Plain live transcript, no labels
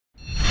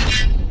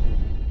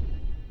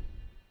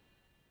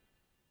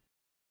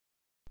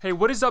Hey,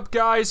 what is up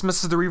guys,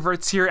 Mr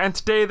TheRevertz here, and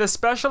today the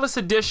specialist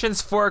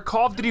editions for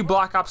Call of Duty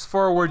Black Ops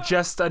 4 were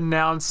just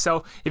announced,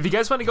 so if you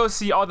guys want to go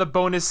see all the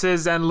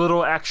bonuses and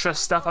little extra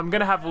stuff, I'm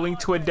gonna have a link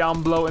to it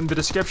down below in the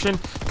description.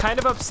 Kind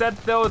of upset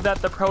though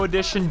that the Pro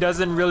Edition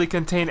doesn't really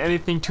contain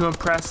anything too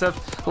impressive.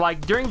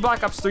 Like during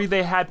Black Ops 3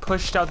 they had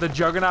pushed out the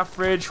Juggernaut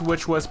fridge,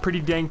 which was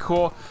pretty dang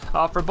cool.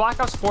 For Black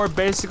Ops 4,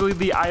 basically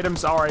the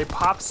items are a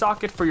pop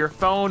socket for your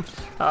phone,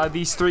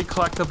 these 3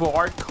 collectible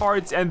art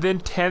cards, and then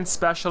 10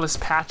 specialist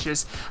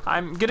patches.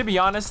 I'm gonna be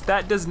honest,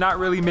 that does not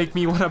really make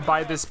me want to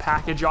buy this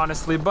package,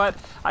 honestly, but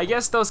I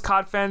guess those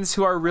COD fans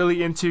who are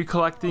really into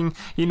collecting,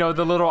 you know,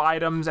 the little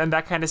items and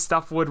that kind of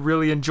stuff would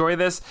really enjoy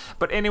this.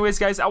 But anyways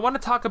guys, I want to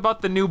talk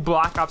about the new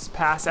Black Ops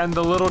Pass and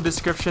the little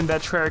description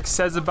that Treyarch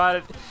says about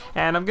it,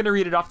 and I'm gonna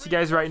read it off to you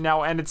guys right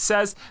now. And it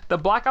says, the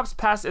Black Ops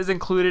Pass is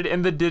included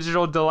in the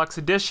Digital Deluxe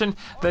Edition,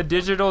 the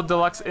Digital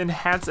Deluxe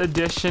Enhanced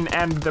Edition,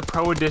 and the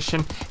Pro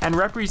Edition, and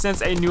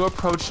represents a new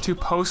approach to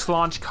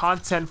post-launch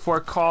content for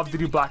Call of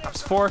Duty Black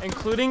Ops 4,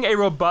 including a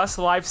robust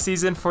live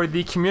season for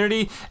the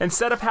community.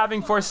 Instead of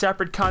having 4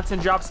 separate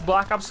content drops,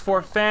 Black Ops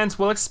 4 fans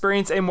will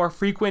experience a more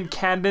frequent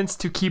cadence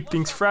to keep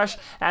things fresh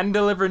and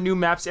deliver new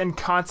maps and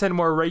content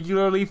more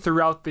regularly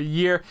throughout the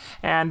year.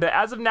 And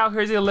as of now,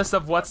 here's a list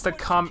of what's to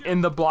come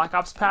in the Black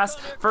Ops Pass.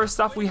 First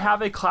off, we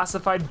have a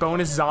classified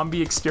bonus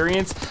zombie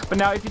experience, but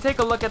now if you take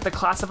a look at the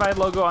classified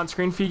logo on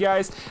screen for you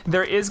guys,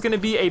 there is going to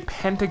be a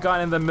pentagon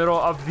in the middle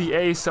of the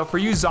A, so for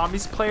you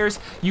zombies players,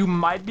 you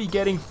might be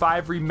getting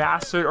 5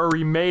 remastered or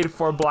remade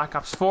for Black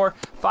Ops 4.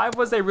 5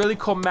 was a really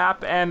cool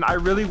map and I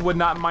really would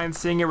not mind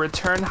seeing it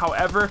return.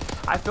 However,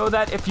 I feel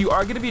that if you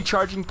are going to be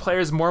charging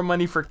players more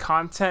money for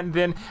content,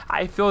 then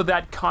I feel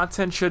that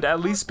content should at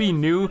least be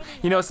new,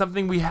 you know,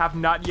 something we have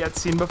not yet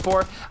seen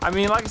before. I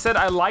mean, like I said,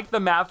 I like the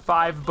map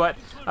 5, but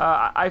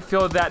I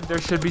feel that there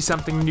should be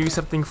something new,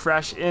 something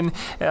fresh in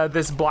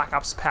this Black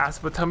Ops Pass.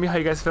 But tell me how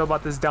you guys feel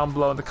about this down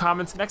below in the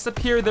comments. Next up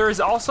here, there is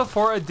also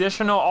 4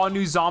 additional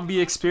all-new zombie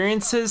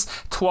experiences,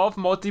 12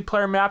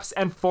 multiplayer maps,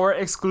 and 4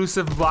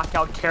 exclusive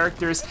Blackout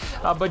characters.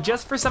 But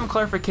just for some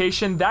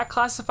clarification, that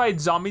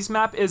classified zombies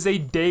map is a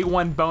day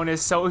 1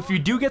 bonus, so if you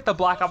do get the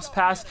Black Ops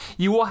Pass,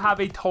 you will have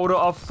a total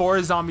of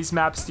 4 zombies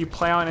maps to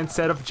play on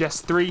instead of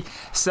just 3.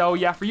 So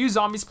yeah, for you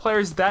zombies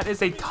players, that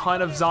is a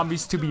ton of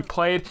zombies to be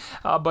played.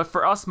 But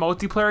for us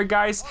multiplayer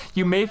guys,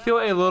 you may feel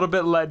a little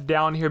bit let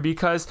down here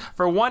because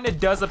for one, it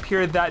does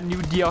appear that new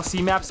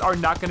DLC maps are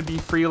not going to be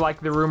free like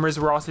the rumors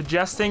were all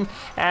suggesting,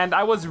 and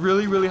I was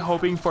really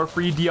hoping for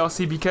free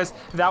DLC because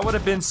that would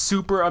have been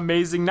super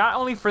amazing, not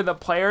only for the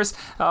players,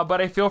 but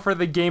I feel for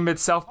the game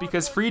itself,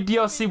 because free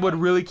DLC would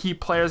really keep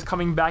players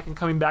coming back and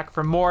coming back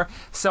for more.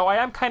 So I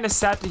am kind of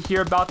sad to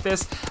hear about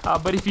this,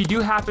 but if you do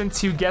happen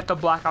to get the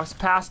Black Ops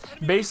Pass,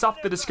 based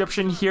off the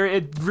description here,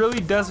 it really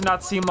does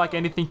not seem like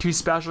anything too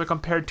special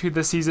compared to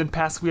the season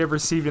pass we have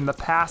received in the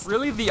past.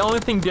 Really, the only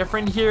thing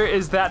different here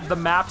is that the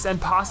maps and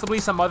possibly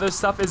some other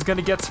stuff is going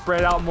to get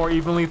spread out more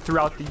evenly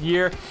throughout the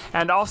year,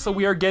 and also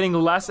we are getting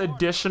less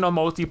additional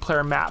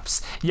multiplayer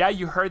maps. Yeah,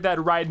 you heard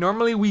that right.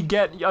 Normally we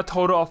get a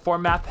total of 4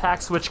 map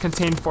packs which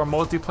contain 4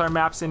 multiplayer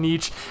maps in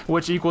each,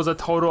 which equals a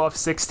total of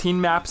 16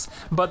 maps,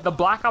 but the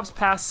Black Ops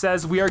Pass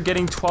says we are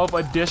getting 12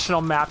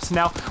 additional maps.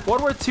 Now,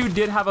 World War II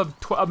did have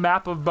a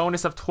map of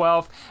bonus of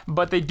 12,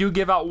 but they do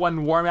give out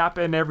 1 war map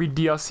in every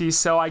DLC,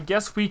 so I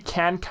guess we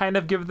can kind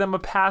of give them a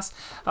pass.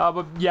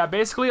 But yeah,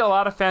 basically a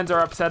lot of fans are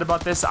upset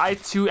about this. I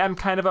too am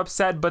kind of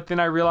upset, but then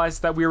I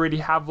realized that we already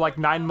have like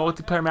 9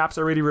 multiplayer maps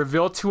already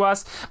revealed to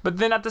us, but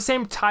then at the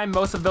same time,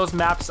 most of those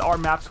maps are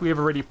maps we have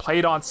already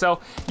played on. So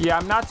yeah,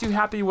 I'm not too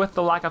happy with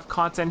the lack of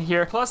content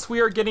here. Plus, we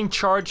are getting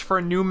charged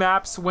for new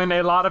maps when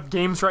a lot of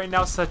games right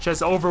now, such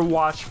as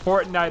Overwatch,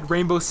 Fortnite,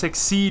 Rainbow Six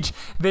Siege,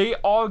 they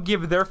all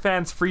give their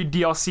fans free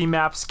DLC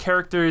maps,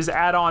 characters,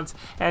 add-ons,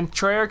 and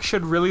Treyarch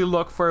should really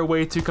look for a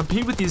way to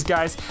compete with these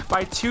guys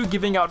by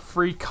giving out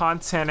free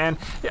content. And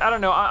I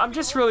don't know, I'm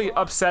just really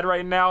upset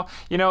right now.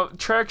 You know,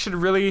 Treyarch should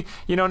really,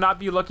 you know, not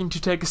be looking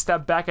to take a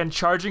step back and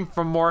charging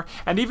for more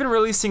and even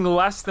releasing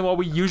less than what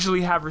we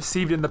usually have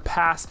received in the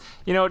past.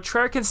 You know,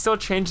 Treyarch can still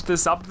change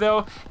this up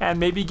though and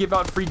maybe give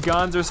out free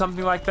guns or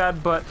something like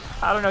that, but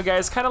I don't know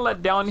guys, kind of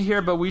let down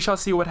here, but we shall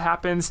see what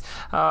happens.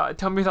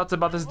 Tell me your thoughts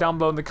about this down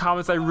below in the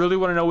comments. I really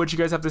want to know what you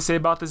guys have to say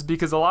about this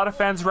because a lot of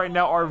fans right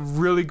now are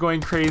really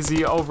going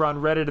crazy over on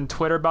Reddit and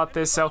Twitter about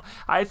this, so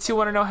I too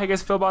want to know how you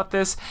guys feel about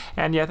this.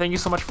 And yeah, thank you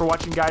so much for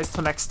watching guys.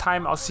 Till next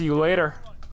time, I'll see you later.